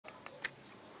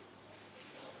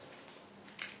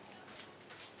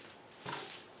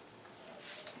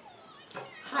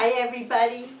Hi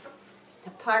everybody, the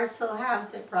parcel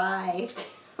has arrived.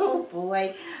 Oh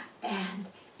boy, and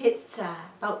it's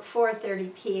about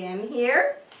 4:30 p.m.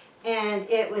 here, and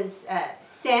it was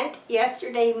sent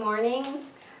yesterday morning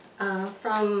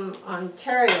from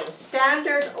Ontario.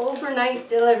 Standard overnight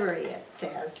delivery, it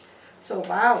says. So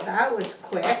wow, that was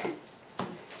quick.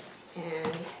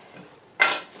 And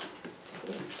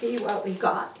let's see what we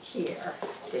got here.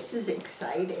 This is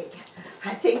exciting.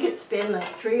 I think it's been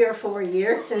like 3 or 4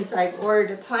 years since I've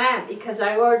ordered a plant, because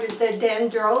I ordered the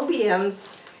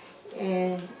dendrobiums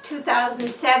in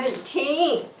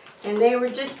 2017 and they were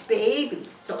just babies.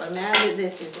 So imagine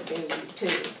this is a baby too,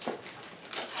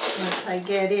 once I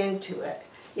get into it.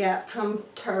 Yeah, from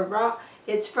Toronto.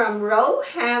 It's from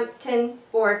Roehampton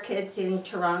Orchids in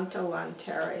Toronto,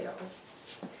 Ontario.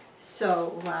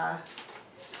 So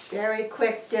very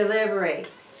quick delivery.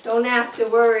 Don't have to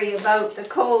worry about the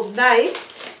cold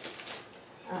nights.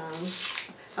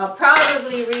 I'll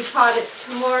probably repot it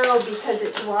tomorrow because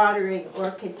it's watering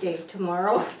orchid day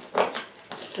tomorrow.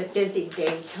 It's a busy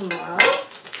day tomorrow.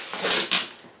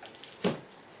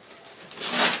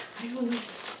 I don't know.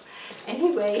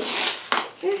 Anyway,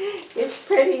 it's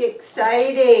pretty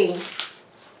exciting.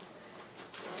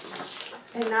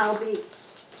 And I'll be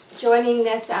joining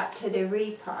this up to the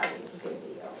repotting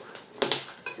video.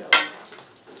 So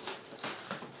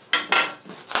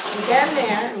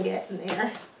I'm getting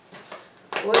there.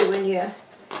 Boy,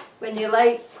 when you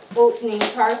like opening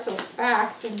parcels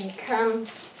fast and they come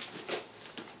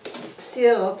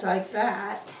sealed like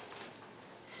that,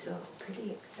 so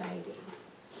pretty exciting.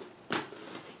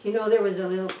 You know, there was a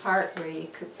little part where you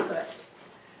could put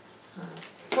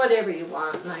whatever you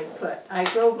want, and I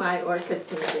grow my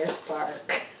orchids in this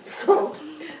bark. So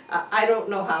I don't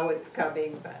know how it's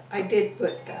coming, but I did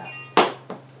put that.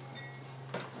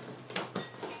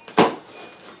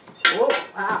 Oh,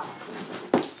 wow.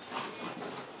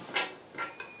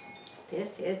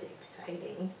 This is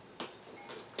exciting.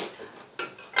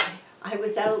 I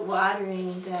was out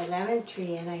watering the lemon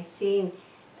tree and I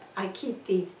keep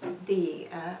the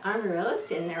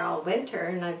amaryllis in there all winter,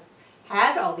 and I've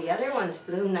had all the other ones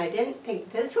bloom, and I didn't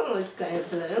think this one was going to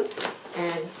bloom.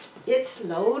 And it's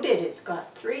loaded. It's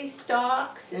got 3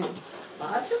 stalks and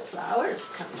lots of flowers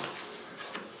coming.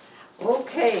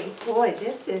 Okay, boy,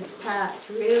 this is packed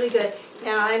really good.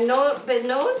 Now, I've been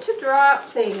known to drop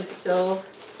things, so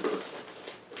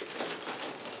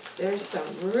there's some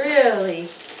really,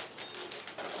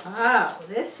 wow,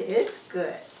 this is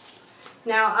good.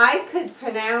 Now, I could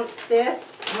pronounce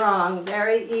this wrong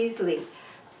very easily.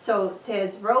 So it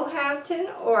says Roehampton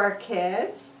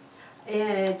Orchids,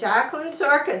 Jacqueline's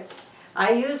Orchids.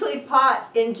 I usually pot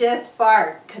in just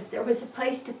bark because there was a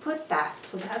place to put that.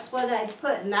 So that's what I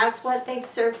put, and that's what they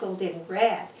circled in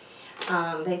red.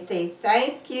 They say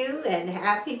thank you and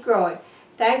happy growing.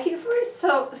 Thank you for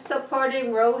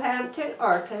supporting Roehampton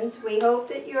Orchids. We hope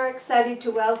that you're excited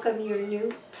to welcome your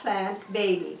new plant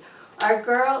baby. Our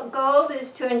goal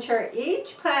is to ensure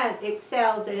each plant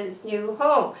excels in its new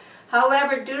home.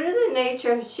 However, due to the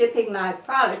nature of shipping live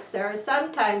products, there are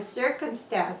sometimes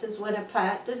circumstances when a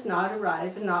plant does not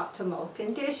arrive in optimal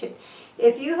condition.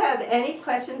 If you have any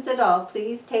questions at all,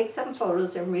 please take some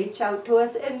photos and reach out to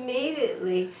us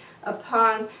immediately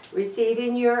upon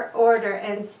receiving your order,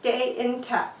 and stay in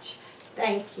touch.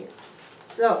 Thank you.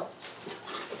 So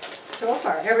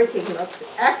far everything looks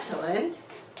excellent.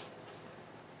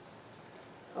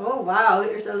 Oh wow,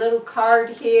 there's a little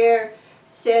card here.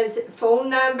 Says phone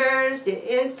numbers, the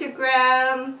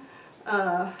Instagram,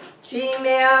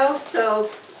 Gmail, so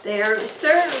they're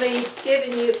certainly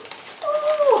giving you,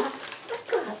 oh, I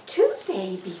got 2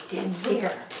 babies in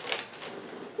here.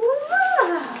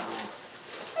 Wow,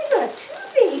 I got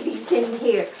 2 babies in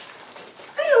here.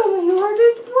 I only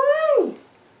ordered 1.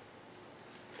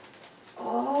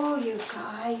 Oh, you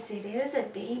guys, it is a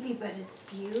baby, but it's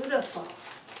beautiful.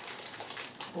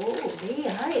 Holy,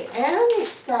 I am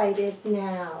excited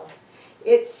now.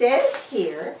 It says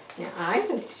here, now I'm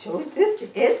going to show you, this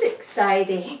is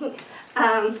exciting.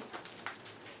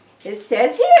 It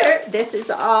says here, this is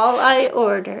all I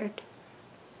ordered.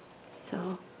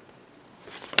 So,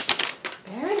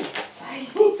 very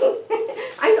exciting.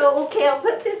 I know, okay, I'll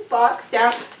put this box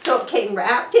down. So it came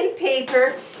wrapped in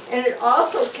paper, and it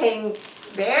also came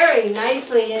very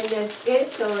nicely in this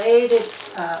insulated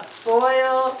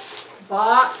foil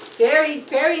box. Very,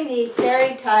 very neat,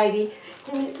 very tidy,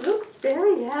 and it looks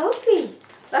very healthy.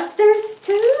 But there's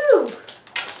 2.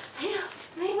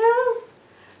 I know.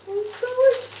 I'm so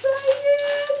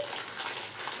excited.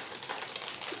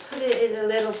 Put it in a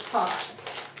little pot.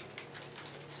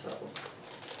 So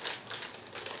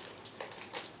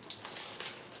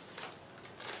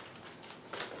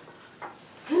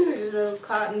a little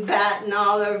cotton batting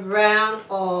all around.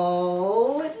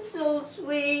 Oh, it's so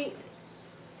sweet.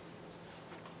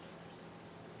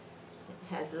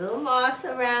 It has a little moss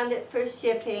around it for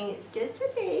shipping. It's just a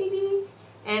baby.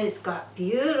 And it's got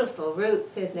beautiful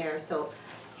roots in there, so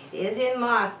it is in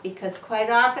moss, because quite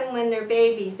often when they're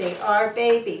babies, they are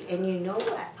baby. And you know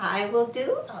what I will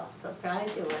do? I'll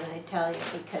surprise you when I tell you,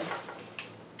 because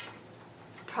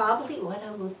probably what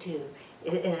I will do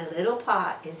in a little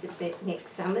pot is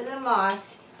mix some of the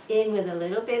moss in with a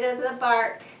little bit of the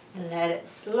bark and let it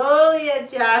slowly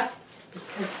adjust,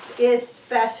 because it is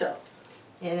special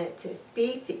and it's a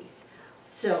species.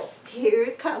 So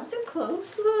here comes a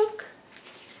close look.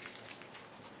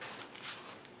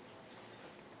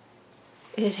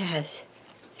 It has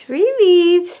 3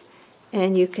 leaves,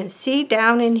 and you can see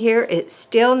down in here it's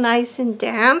still nice and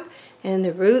damp, and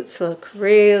the roots look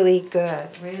really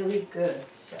good, really good.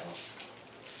 So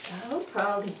I'll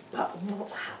probably, how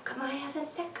come I have a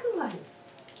second one?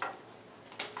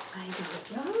 I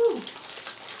don't know.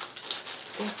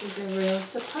 This is a real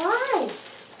surprise.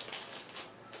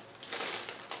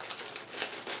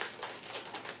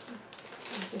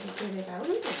 I'm going to get it out of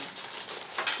there.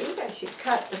 I think I should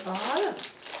cut the bottom.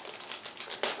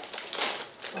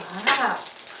 Wow.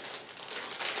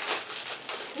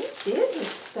 This is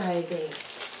exciting.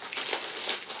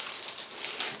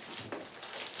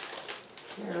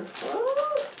 Careful.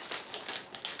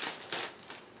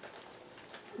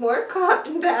 More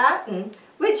cotton batting,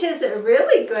 which is a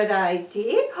really good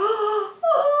idea.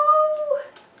 Oh,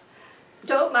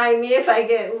 don't mind me if I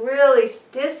get really,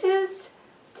 this is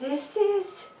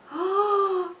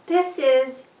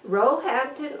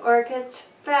Roehampton Orchids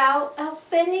Phal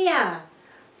Stuartiana.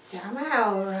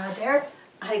 Somehow or other,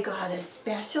 I got a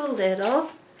special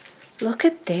little, look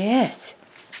at this.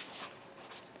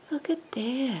 Look at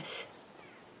this.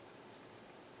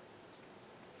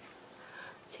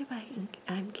 See if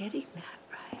I'm getting that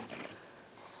right.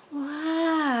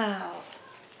 Wow.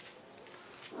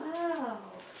 Wow.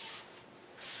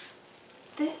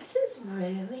 This is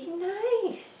really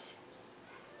nice.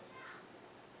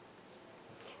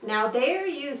 Now they're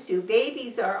used to,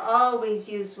 babies are always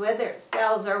used, whether it's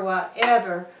Phals or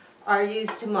whatever, are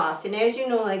used to moss. And as you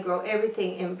know, I grow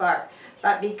everything in bark.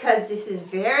 But because this is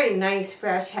very nice,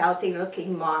 fresh, healthy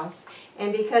looking moss,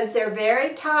 and because they're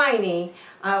very tiny,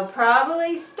 I'll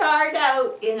probably start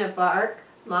out in a bark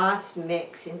moss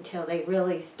mix until they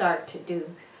really start to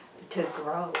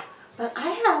grow. But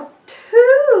I have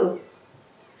 2.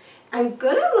 I'm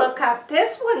gonna look up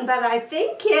this one, but I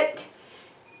think it's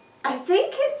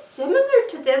similar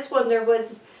to this one. There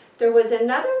was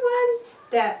another one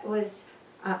that was,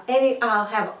 I'll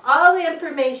have all the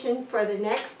information for the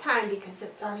next time, because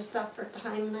it's our supper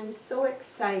time and I'm so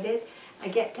excited. I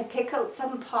get to pick out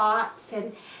some pots,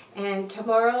 and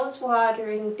tomorrow's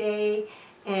watering day,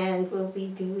 and we'll be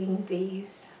doing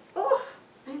these. Oh,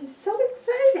 I'm so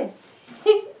excited.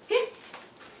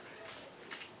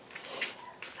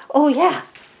 Oh yeah.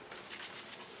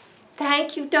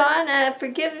 Thank you, Donna, for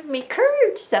giving me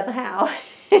courage somehow.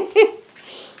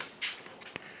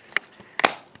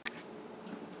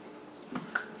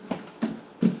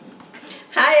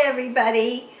 Hi,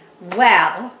 everybody.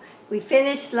 Well, we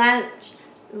finished lunch,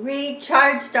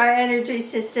 recharged our energy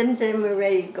systems, and we're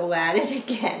ready to go at it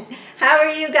again. How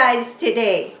are you guys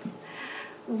today?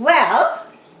 Well,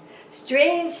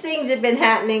 strange things have been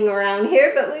happening around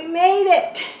here, but we made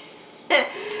it.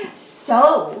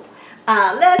 So,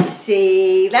 let's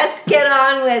see. Let's get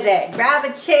on with it. Grab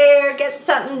a chair, get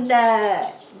something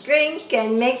to drink,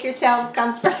 and make yourself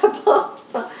comfortable.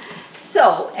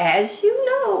 So, as you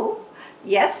know,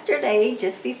 yesterday,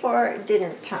 just before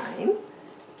dinner time,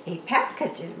 a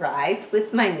package arrived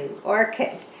with my new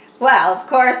orchid. Well, of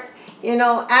course, you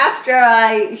know, after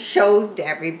I showed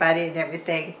everybody and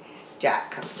everything,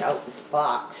 Jack comes out with the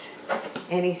box,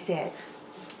 and he said,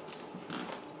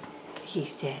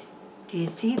 do you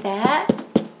see that?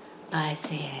 I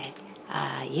said,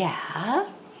 yeah.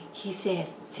 He said,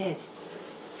 it says,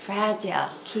 fragile,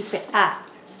 keep it up.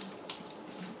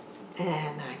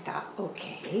 And I thought,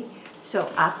 okay. So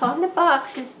up on the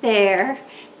box is there.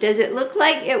 Does it look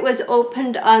like it was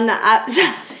opened on the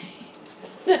upside?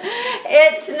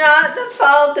 It's not the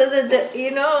fault of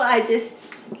I just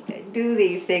do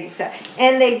these things.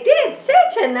 And they did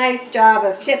such a nice job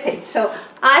of shipping. So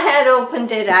I had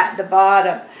opened it at the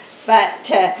bottom. But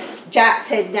Jack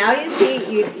said, now you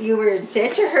see, you were in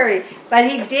such a hurry. But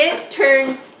he did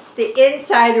turn the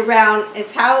inside around.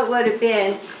 It's how it would have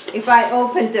been if I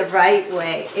opened the right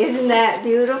way. Isn't that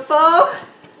beautiful?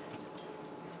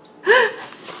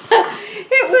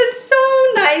 It was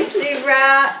so nicely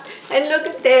wrapped. And look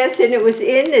at this, and it was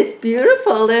in this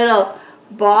beautiful little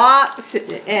box,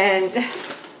 and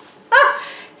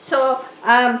so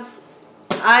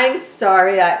I'm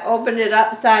sorry I opened it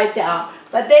upside down,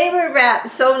 but they were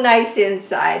wrapped so nice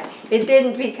inside it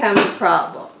didn't become a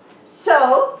problem.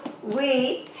 So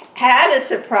we had a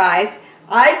surprise.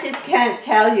 I just can't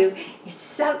tell you. It's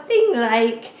something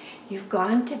like you've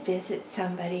gone to visit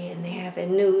somebody and they have a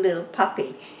new little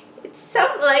puppy. It's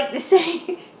something like the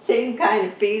same kind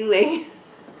of feeling.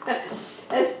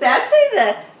 Especially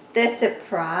the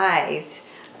surprise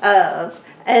of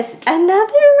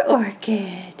another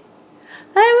orchid.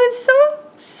 I was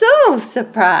so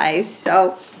surprised.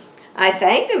 So I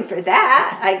thank them for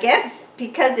that. I guess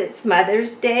because it's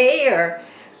Mother's Day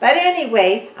but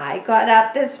anyway, I got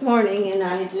up this morning and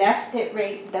I left it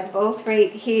both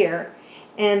right here.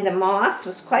 And the moss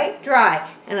was quite dry.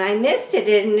 And I misted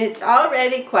it, and it's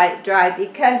already quite dry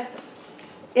because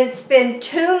it's been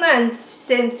 2 months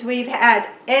since we've had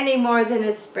any more than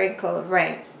a sprinkle of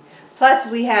rain. Plus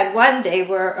we had one day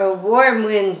where a warm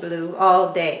wind blew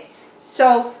all day.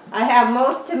 So I have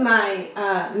most of my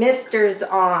misters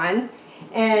on,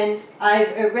 and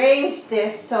I've arranged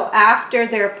this so after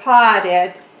they're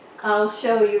potted, I'll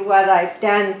show you what I've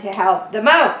done to help them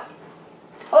out.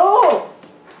 Oh!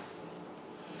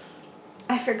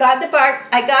 I forgot the bark.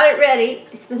 I got it ready.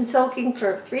 It's been soaking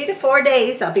for 3 to 4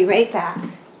 days. I'll be right back.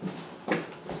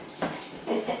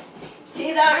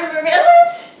 See the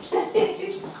amaryllis?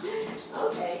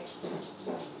 Okay.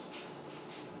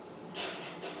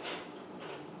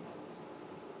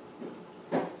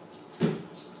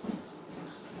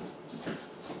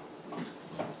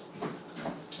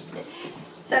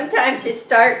 Sometimes you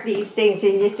start these things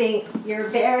and you think you're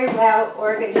very well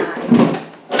organized.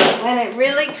 When it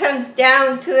really comes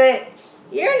down to it,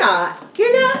 you're not.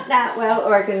 You're not that well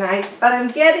organized, but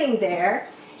I'm getting there.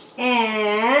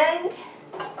 And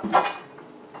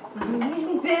I'm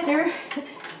getting better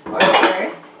or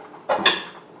worse.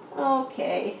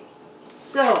 Okay,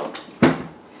 so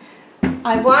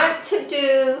I want to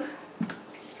do,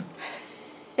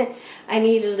 I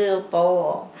need a little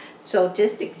bowl. So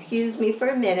just excuse me for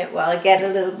a minute while I get a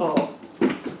little bowl.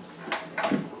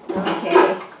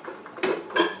 Okay.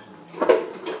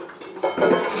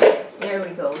 There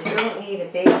we go. We don't need a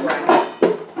big one.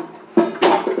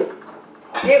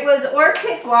 It was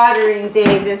orchid watering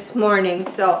day this morning,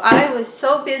 so I was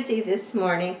so busy this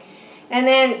morning. And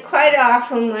then quite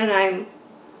often when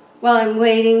I'm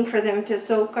waiting for them to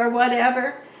soak or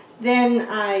whatever, then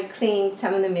I clean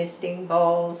some of the misting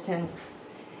bowls, and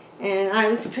I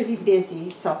was pretty busy.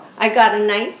 So I got a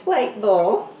nice white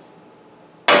bowl.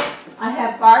 I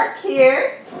have bark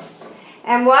here,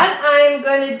 and what I'm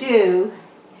going to do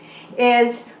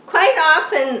is quite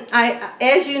often,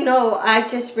 as you know, I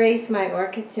just raise my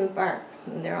orchids in bark,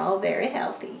 and they're all very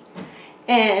healthy.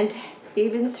 And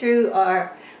even through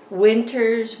our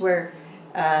winters where,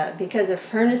 because the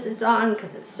furnace is on,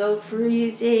 because it's so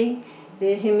freezing,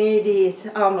 the humidity is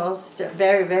almost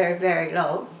very, very, very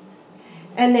low.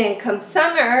 And then come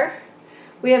summer,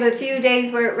 we have a few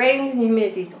days where it rains and the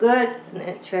humidity is good, and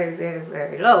it's very, very,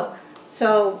 very low.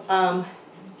 So,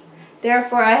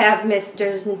 therefore, I have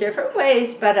misters in different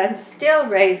ways, but I'm still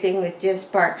raising with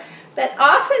just bark. But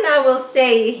often I will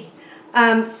say,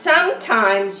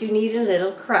 sometimes you need a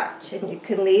little crutch, and you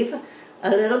can leave a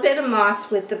little bit of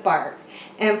moss with the bark.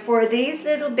 And for these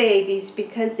little babies,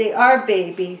 because they are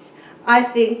babies, I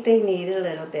think they need a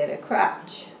little bit of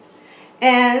crutch.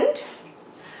 And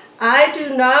I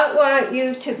do not want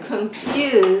you to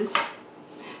confuse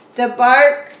the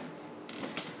bark,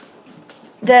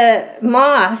 the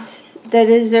moss that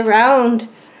is around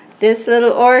this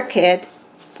little orchid.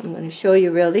 I'm going to show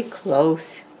you really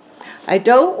close. I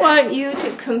don't want you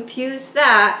to confuse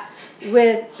that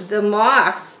with the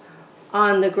moss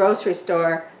on the grocery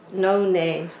store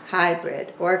no-name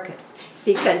hybrid orchids,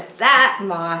 because that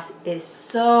moss is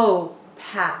so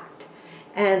packed,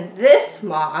 and this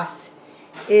moss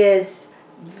is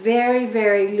very,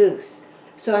 very loose.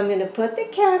 So I'm going to put the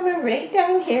camera right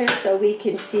down here so we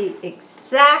can see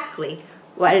exactly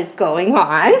what is going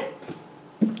on.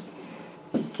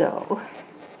 So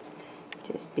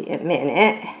just be a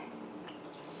minute.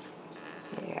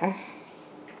 There.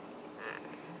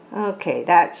 Okay,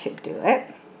 that should do it.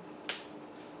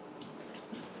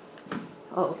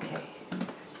 Okay,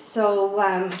 so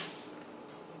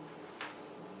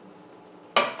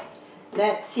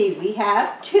let's see, we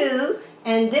have two,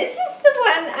 and this is the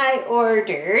one I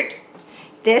ordered.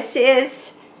 This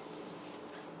is,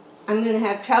 I'm going to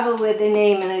have trouble with the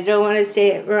name and I don't want to say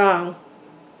it wrong.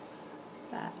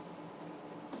 But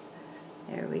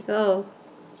there we go.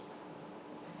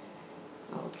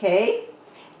 Okay,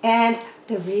 and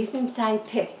the reasons I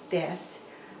picked this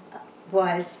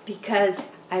was because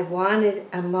I wanted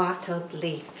a mottled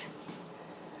leaf.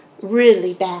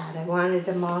 Really bad, I wanted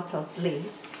a mottled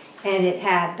leaf. And it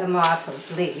had the mottled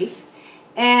leaf.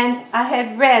 And I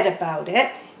had read about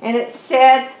it, and it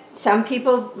said some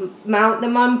people mount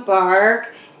them on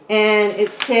bark, and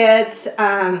it says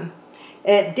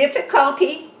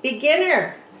difficulty,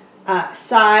 beginner,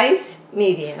 size,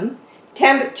 medium,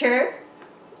 temperature,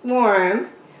 warm,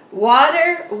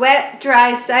 water, wet,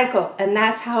 dry cycle, and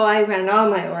that's how I run all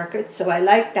my orchids, so I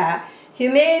like that.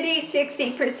 Humidity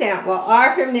 60%. Well,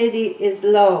 our humidity is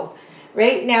low.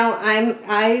 Right now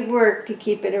I work to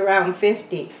keep it around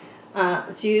 50.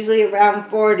 It's usually around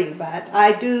 40, but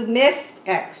I do mist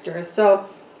extra, so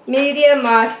medium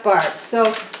moss bark. So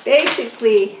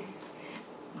basically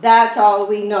that's all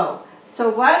we know. So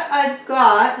what I've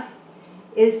got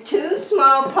is 2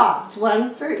 small pots,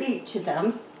 one for each of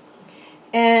them.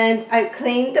 And I've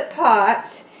cleaned the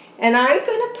pots, and I'm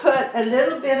going to put a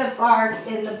little bit of bark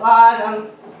in the bottom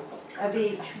of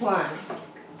each one.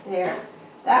 There.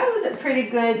 That was a pretty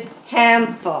good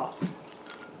handful.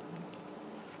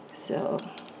 So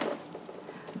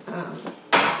I'm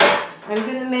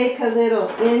going to make a little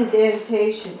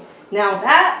indentation. Now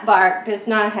that bark does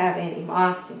not have any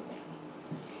moss in it.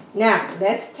 Now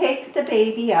let's take the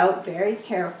baby out very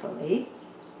carefully.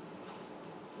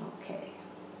 Okay.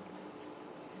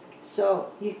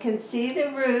 So you can see the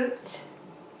roots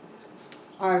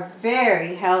are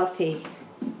very healthy.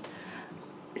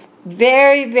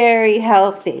 Very, very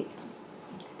healthy.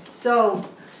 So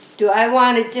do I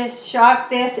want to just shock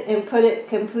this and put it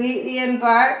completely in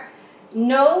bark?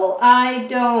 No, I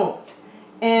don't.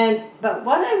 But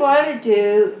what I want to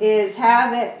do is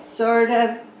have it sort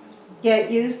of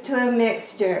get used to a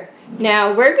mixture.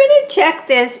 Now we're going to check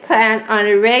this plant on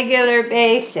a regular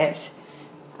basis.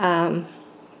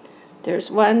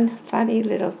 There's one funny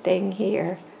little thing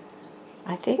here.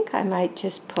 I think I might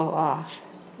just pull off.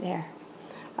 There.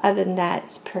 Other than that,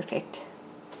 it's perfect.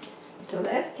 So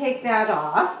let's take that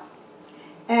off.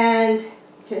 And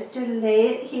just to lay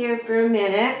it here for a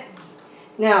minute.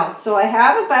 Now, so I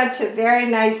have a bunch of very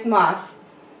nice moss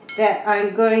that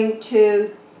I'm going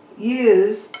to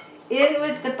use in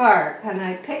with the bark. And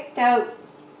I picked out,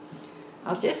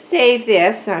 I'll just save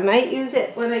this. I might use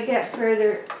it when I get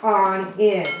further on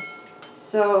in.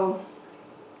 So,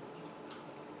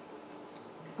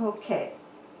 okay.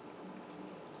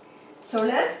 So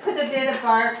let's put a bit of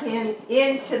bark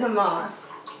into the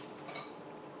moss.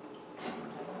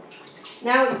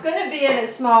 Now it's going to be in a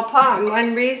small pot, and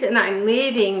one reason I'm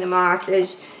leaving the moss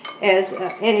is, as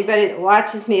anybody that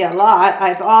watches me a lot,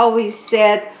 I've always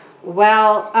said,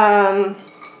 well,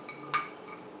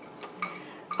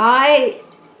 I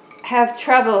have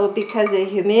trouble because of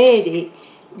humidity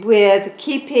with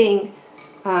keeping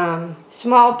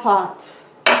small pots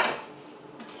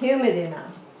humid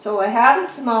enough. So I have a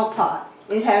small pot.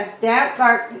 It has damp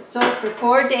bark soaked for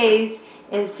 4 days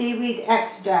in seaweed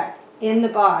extract in the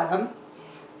bottom.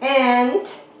 And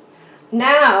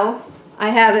now I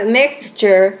have a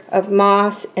mixture of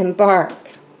moss and bark.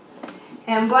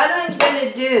 And what I'm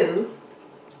going to do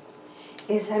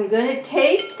is I'm going to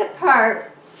take the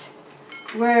parts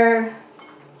where,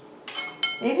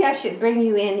 maybe I should bring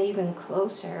you in even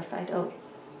closer if I don't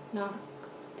knock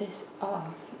this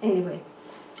off. Anyway,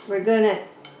 I'm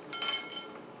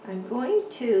going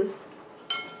to,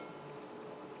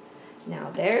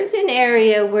 now there's an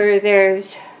area where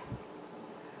there's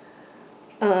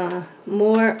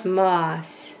more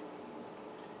moss.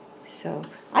 So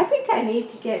I think I need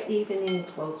to get even in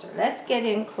closer. Let's get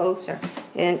in closer.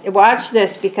 And watch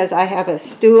this, because I have a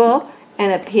stool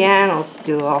and a piano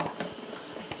stool.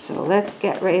 So let's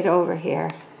get right over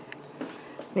here.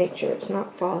 Make sure it's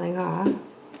not falling off.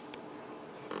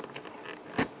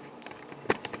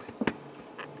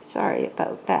 Sorry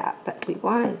about that, but we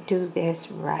want to do this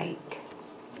right.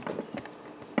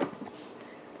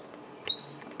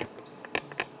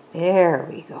 There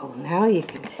we go. Now you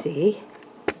can see.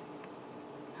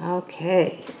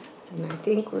 Okay, and I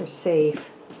think we're safe.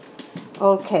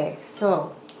 Okay,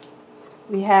 so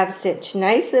we have such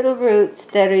nice little roots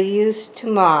that are used to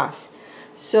moss.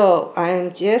 So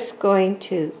I'm just going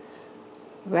to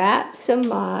wrap some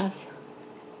moss.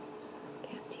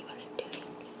 Can't see what I'm doing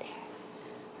there.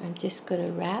 I'm just going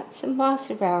to wrap some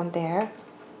moss around there.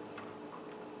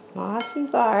 Moss and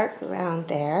bark around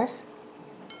there.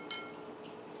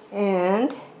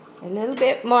 And a little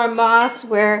bit more moss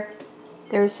where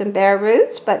there's some bare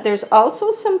roots, but there's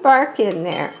also some bark in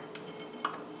there.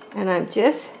 And I'm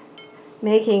just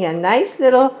making a nice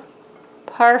little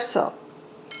parcel.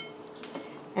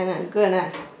 and I'm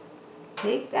gonna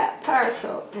take that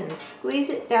parcel and squeeze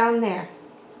it down there.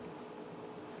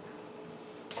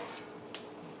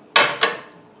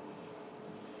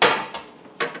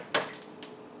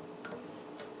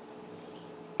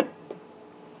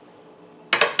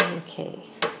 Okay,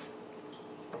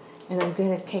 and I'm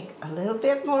going to take a little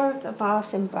bit more of the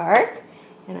moss and bark,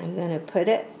 and I'm going to put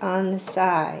it on the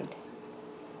side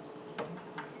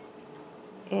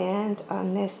and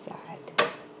on this side.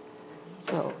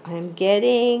 So I'm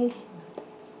getting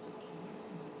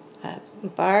a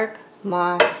bark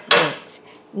moss mix.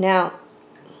 Now,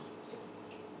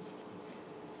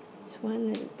 there's one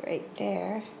little break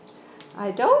there.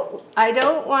 I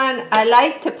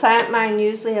like to plant mine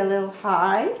usually a little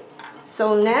high.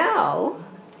 So now,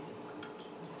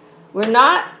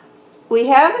 we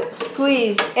haven't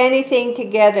squeezed anything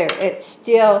together. It's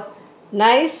still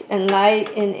nice and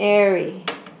light and airy.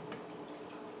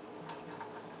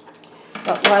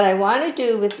 But what I want to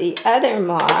do with the other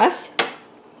moss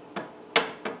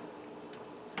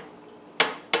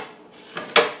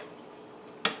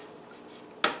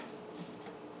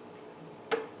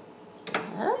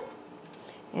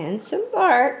and some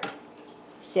bark.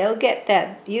 They'll get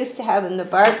that used to having the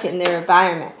bark in their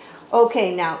environment.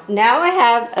 Okay, now I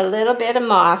have a little bit of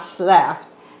moss left,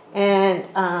 and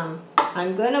I'm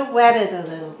going to wet it a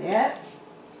little bit.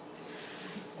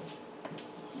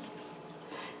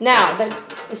 Now,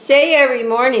 say every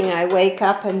morning I wake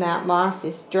up and that moss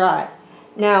is dry.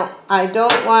 Now, I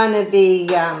don't want to be,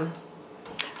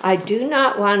 I do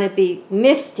not want to be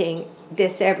misting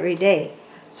this every day.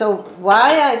 So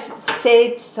why I've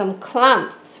saved some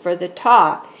clumps for the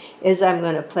top is I'm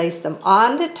going to place them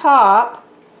on the top,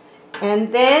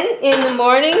 and then in the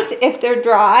mornings, if they're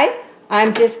dry,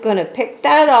 I'm just going to pick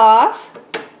that off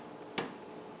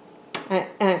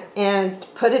and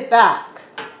put it back.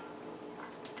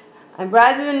 And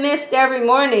rather than mist every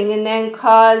morning and then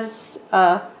cause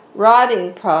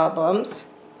rotting problems,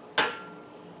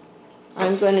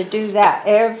 I'm going to do that.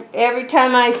 Every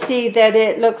time I see that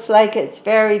it looks like it's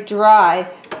very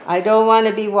dry, I don't want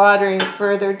to be watering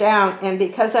further down. And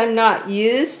because I'm not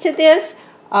used to this,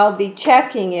 I'll be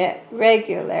checking it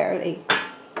regularly.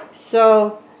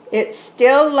 So it's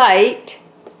still light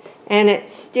and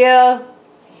it's still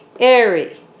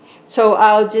airy. So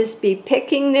I'll just be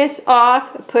picking this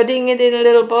off, putting it in a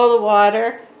little bowl of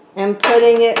water, and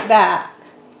putting it back.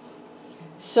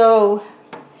 So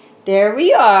there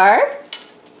we are.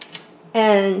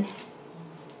 And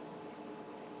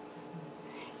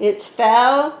it's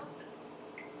Phal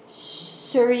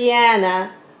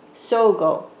Stuartiana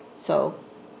Sogo. So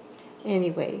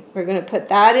anyway, we're going to put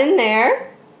that in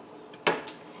there.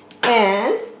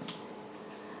 And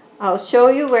I'll show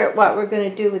you what we're going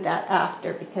to do with that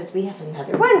after, because we have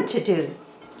another one to do.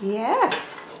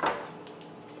 Yes.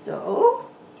 So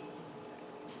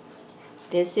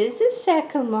this is the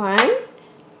second one.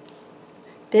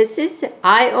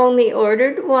 I only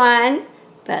ordered one,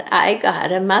 but I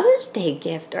got a Mother's Day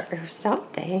gift or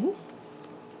something.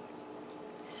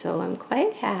 So I'm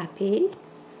quite happy.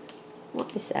 What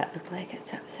does that look like?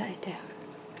 It's upside down.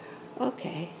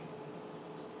 Okay.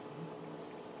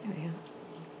 There we go.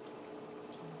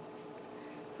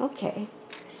 Okay,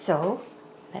 so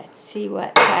let's see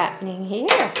what's happening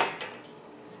here.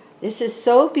 This is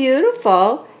so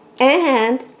beautiful,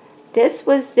 and this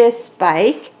was this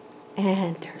spike.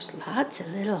 And there's lots of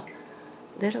little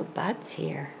buds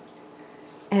here.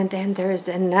 And then there's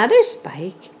another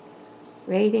spike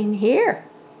right in here.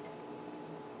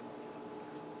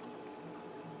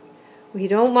 We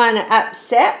don't want to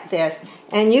upset this.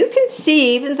 And you can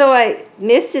see, even though I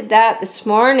misted that this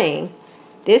morning,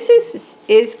 this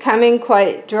is coming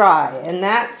quite dry. And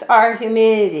that's our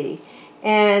humidity.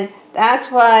 And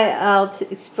that's why I'll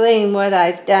explain what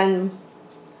I've done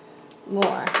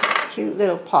more. Cute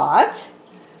little pot.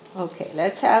 Okay,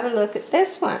 let's have a look at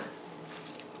this one.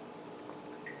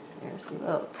 There's a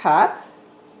little cup,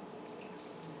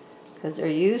 because they're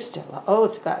used to, oh,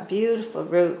 it's got beautiful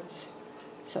roots.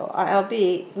 So I'll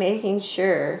be making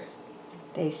sure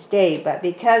they stay. But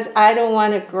because I don't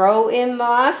want to grow in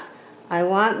moss, I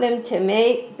want them to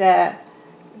make the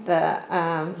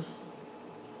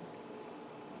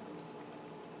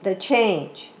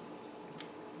change.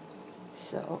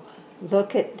 So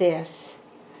look at this.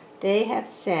 They have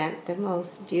sent the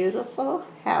most beautiful,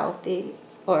 healthy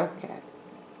orchid.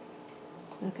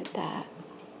 Look at that.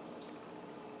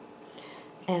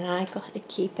 And I got to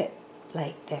keep it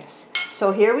like this.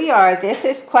 So here we are. This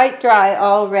is quite dry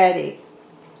already.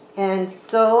 And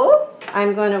so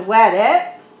I'm going to wet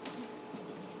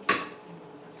it.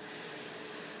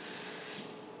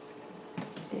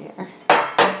 There.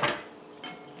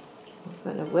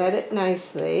 going to wet it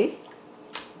nicely.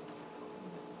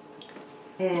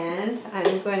 And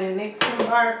I'm going to mix some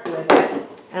bark with it.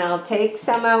 And I'll take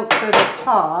some out for the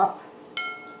top. I'll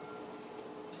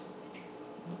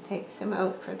take some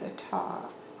out for the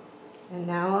top. And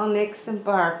now I'll mix some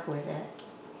bark with it.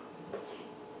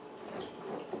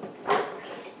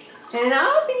 And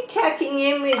I'll be checking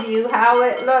in with you how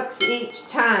it looks each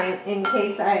time in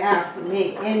case I have to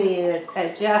make any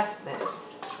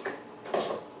adjustments.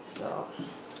 So,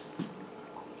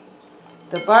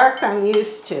 the bark I'm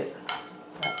used to.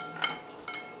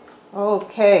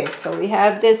 Okay, so we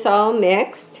have this all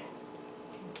mixed.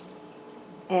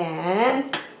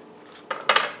 And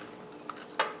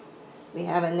we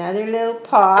have another little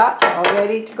pot all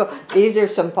ready to go. These are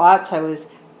some pots I was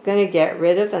going to get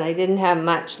rid of, and I didn't have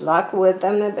much luck with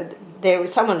them. But they were,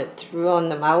 someone had thrown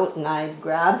them out, and I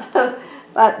grabbed them.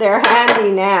 But they're handy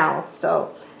now,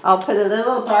 so I'll put a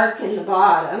little bark in the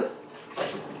bottom.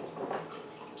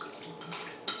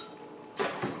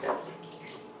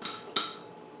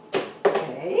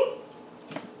 Okay.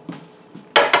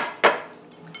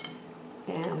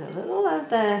 And a little of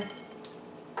the...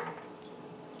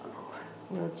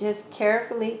 We'll just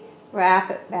carefully wrap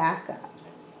it back up.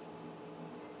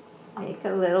 Make a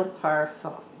little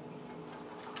parcel.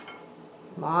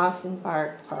 Moss and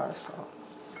bark parcel.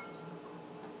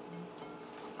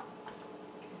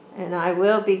 And I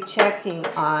will be checking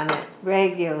on it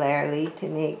regularly to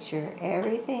make sure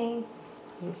everything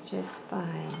is just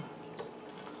fine.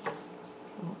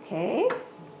 Okay.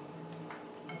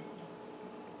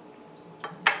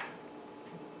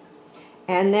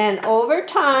 And then over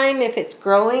time, if it's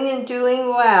growing and doing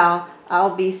well,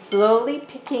 I'll be slowly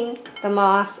picking the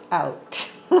moss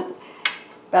out.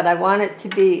 But I want it to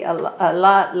be a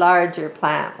lot larger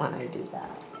plant when I do that.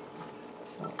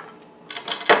 So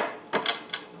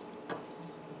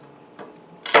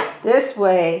this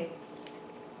way,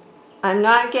 I'm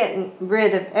not getting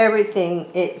rid of everything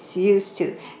it's used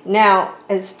to. Now,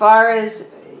 as far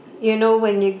as, you know,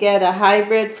 when you get a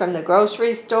hybrid from the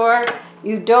grocery store,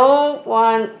 you don't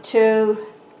want to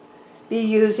be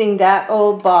using that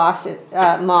old moss.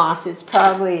 It's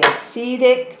probably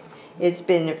acetic. It's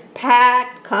been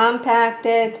packed,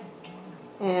 compacted,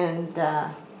 and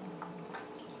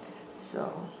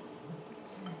so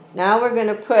now we're going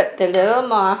to put the little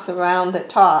moss around the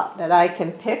top that I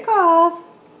can pick off.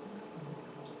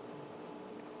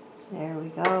 There we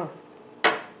go.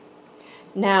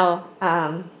 Now,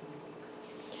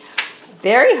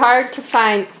 very hard to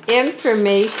find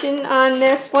information on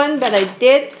this one, but I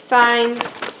did find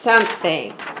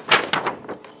something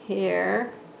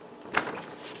here.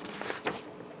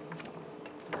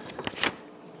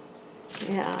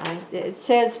 Yeah, it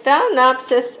says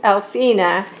Phalaenopsis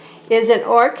alpina is an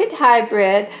orchid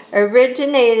hybrid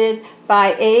originated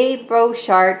by A.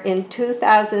 Brochart in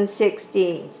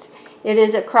 2016. It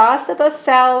is a cross of a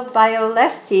Phal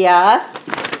violacea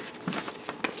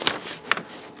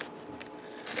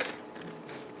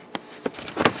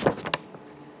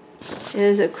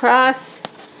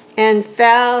and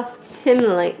Phal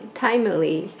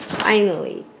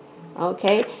timely.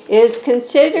 Okay, it is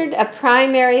considered a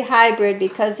primary hybrid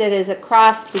because it is a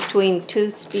cross between two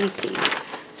species.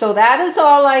 So that is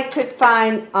all I could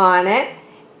find on it,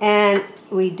 and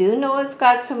we do know it's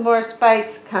got some more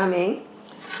spikes coming.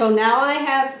 So now I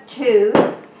have two,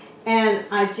 and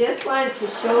I just wanted to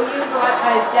show you what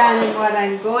I've done and what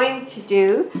I'm going to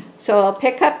do. So I'll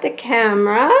pick up the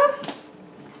camera.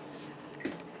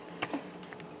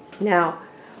 Now,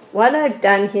 what I've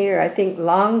done here, I think a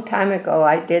long time ago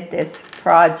I did this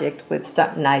project with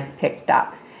something I'd picked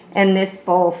up, and this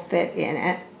bowl fit in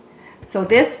it. So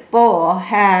this bowl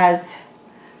has,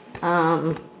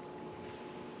 let's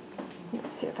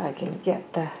see if I can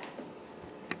get the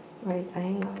right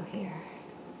angle here.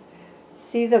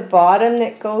 See the bottom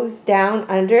that goes down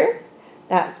under?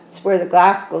 That's where the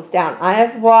glass goes down. I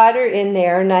have water in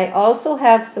there, and I also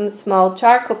have some small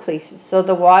charcoal pieces, so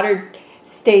the water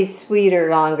stays sweeter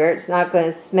longer. It's not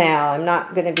going to smell. I'm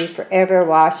not going to be forever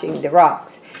washing the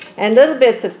rocks. And little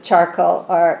bits of charcoal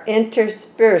are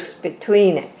interspersed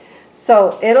between it.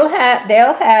 So they'll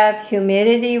have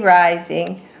humidity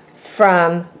rising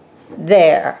from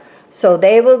there. So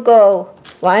they will go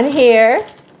one here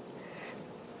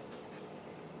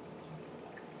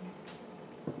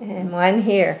and one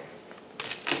here.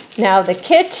 Now the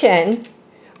kitchen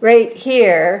right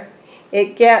here,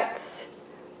 it gets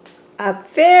a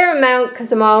fair amount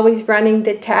because I'm always running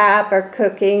the tap or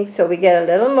cooking, so we get a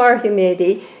little more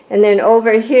humidity. And then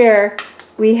over here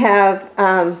we have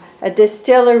a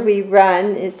distiller we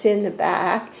run. It's in the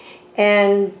back,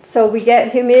 and so we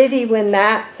get humidity when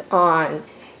that's on.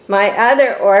 My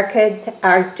other orchids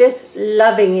are just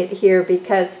loving it here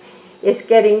because it's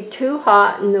getting too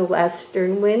hot in the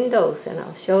western windows, and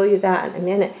I'll show you that in a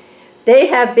minute. They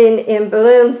have been in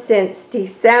bloom since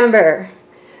December.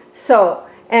 So,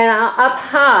 and up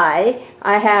high,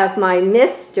 I have my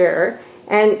mister,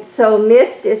 and so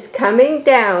mist is coming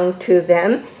down to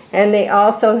them, and they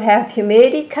also have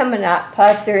humidity coming up,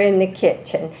 plus they're in the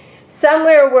kitchen.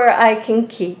 Somewhere where I can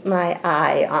keep my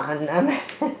eye on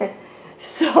them.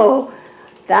 So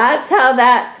that's how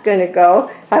that's going to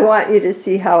go. I want you to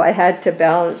see how I had to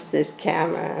balance this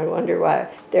camera. I wonder why.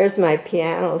 There's my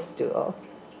piano stool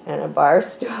and a bar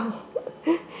stool.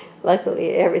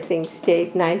 Luckily, everything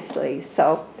stayed nicely.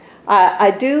 So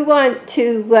I do want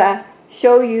to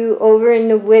show you over in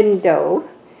the window.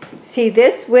 See,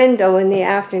 this window in the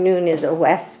afternoon is a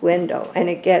west window, and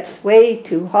it gets way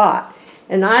too hot.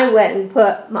 And I went and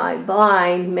put my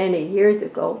blind many years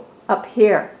ago up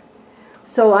here.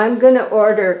 So I'm going to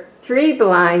order 3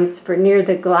 blinds for near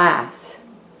the glass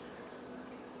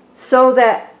so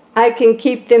that I can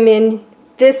keep them in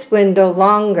this window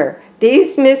longer.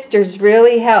 These misters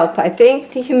really help. I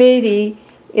think the humidity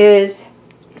is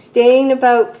staying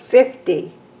about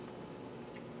 50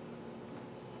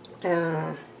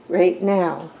 right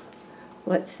now.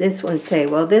 What's this one say?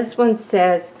 Well, this one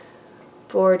says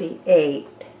 48.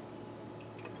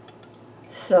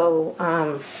 So,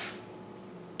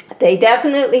 they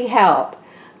definitely help,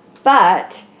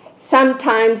 but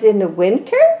sometimes in the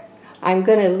winter, I'm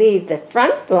going to leave the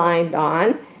front blind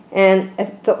on, and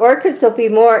the orchids will be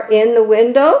more in the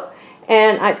window,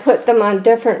 and I put them on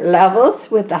different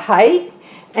levels with the height,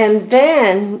 and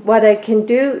then what I can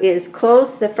do is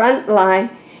close the front blind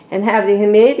and have the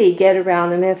humidity get around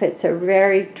them if it's a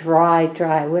very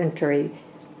dry, wintry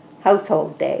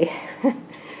household day.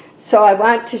 So I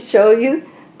want to show you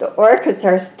the orchids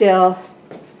are still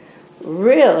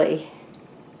really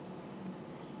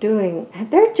doing,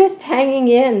 they're just hanging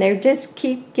in. They just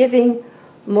keep giving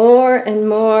more and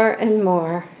more and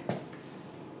more.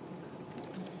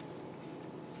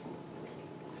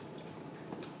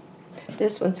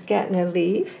 This one's getting a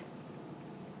leaf.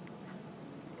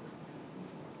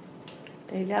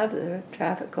 They love the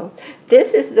tropical.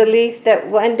 This is the leaf that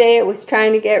one day it was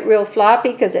trying to get real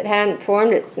floppy because it hadn't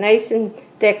formed. It's nice and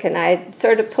thick, and I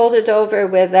sort of pulled it over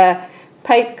with a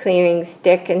pipe cleaning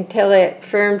stick until it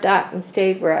firmed up and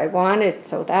stayed where I wanted,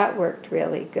 so that worked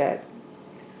really good.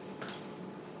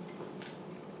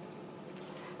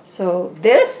 So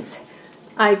this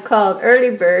I called Early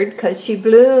Bird because she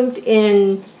bloomed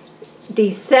in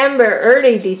December,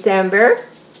 early December,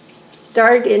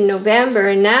 started in November,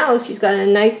 and now she's got a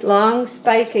nice long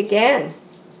spike again.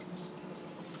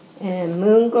 And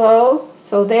Moon Glow,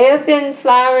 so they have been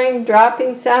flowering,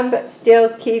 dropping some, but still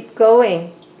keep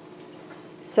going.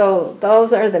 So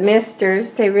those are the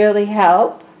misters. They really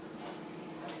help.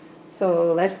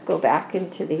 So let's go back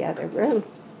into the other room.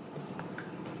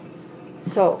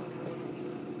 So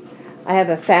I have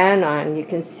a fan on. You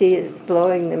can see it's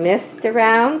blowing the mist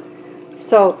around.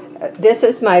 So this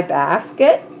is my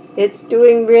basket. It's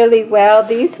doing really well.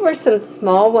 These were some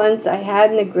small ones I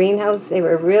had in the greenhouse. They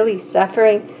were really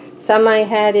suffering. Some I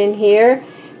had in here.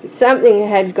 Something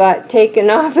had got taken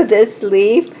off of this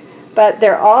leaf. But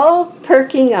they're all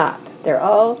perking up. They're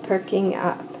all perking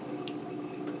up.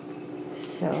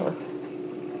 So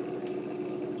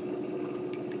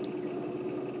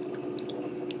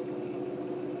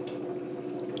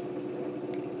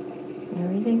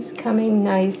everything's coming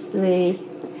nicely.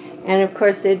 And of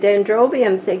course the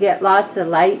dendrobiums, they get lots of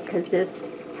light because this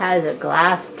has a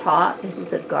glass top. This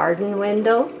is a garden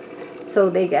window. So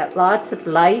they get lots of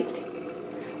light.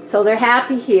 So they're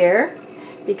happy here,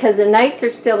 because the nights are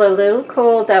still a little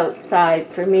cold outside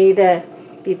for me to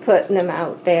be putting them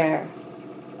out there.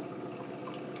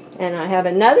 And I have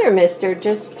another mister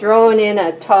just thrown in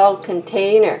a tall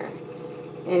container,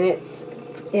 and it's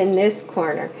in this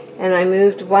corner. And I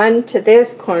moved one to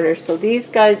this corner, so these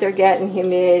guys are getting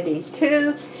humidity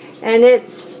too, and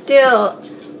it's still,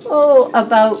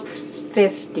 about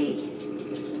 50.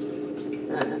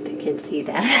 I don't know if you can see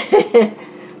that.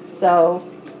 So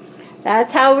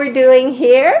that's how we're doing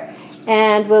here,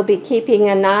 and we'll be keeping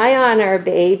an eye on our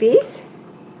babies.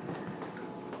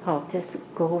 I'll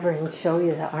just go over and show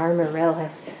you the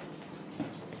amaryllis.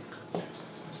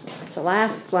 It's the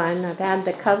last one. I've had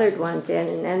the colored ones in,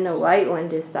 and then the white one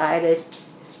decided.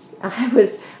 I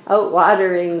was out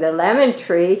watering the lemon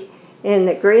tree in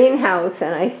the greenhouse,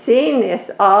 and I seen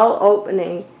this all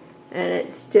opening, and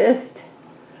it's just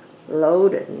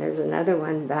loaded. And there's another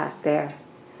one back there.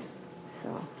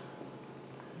 So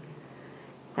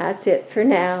that's it for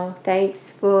now.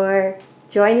 Thanks for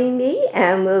joining me,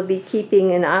 and we'll be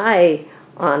keeping an eye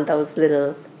on those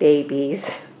little babies.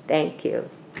 Thank you.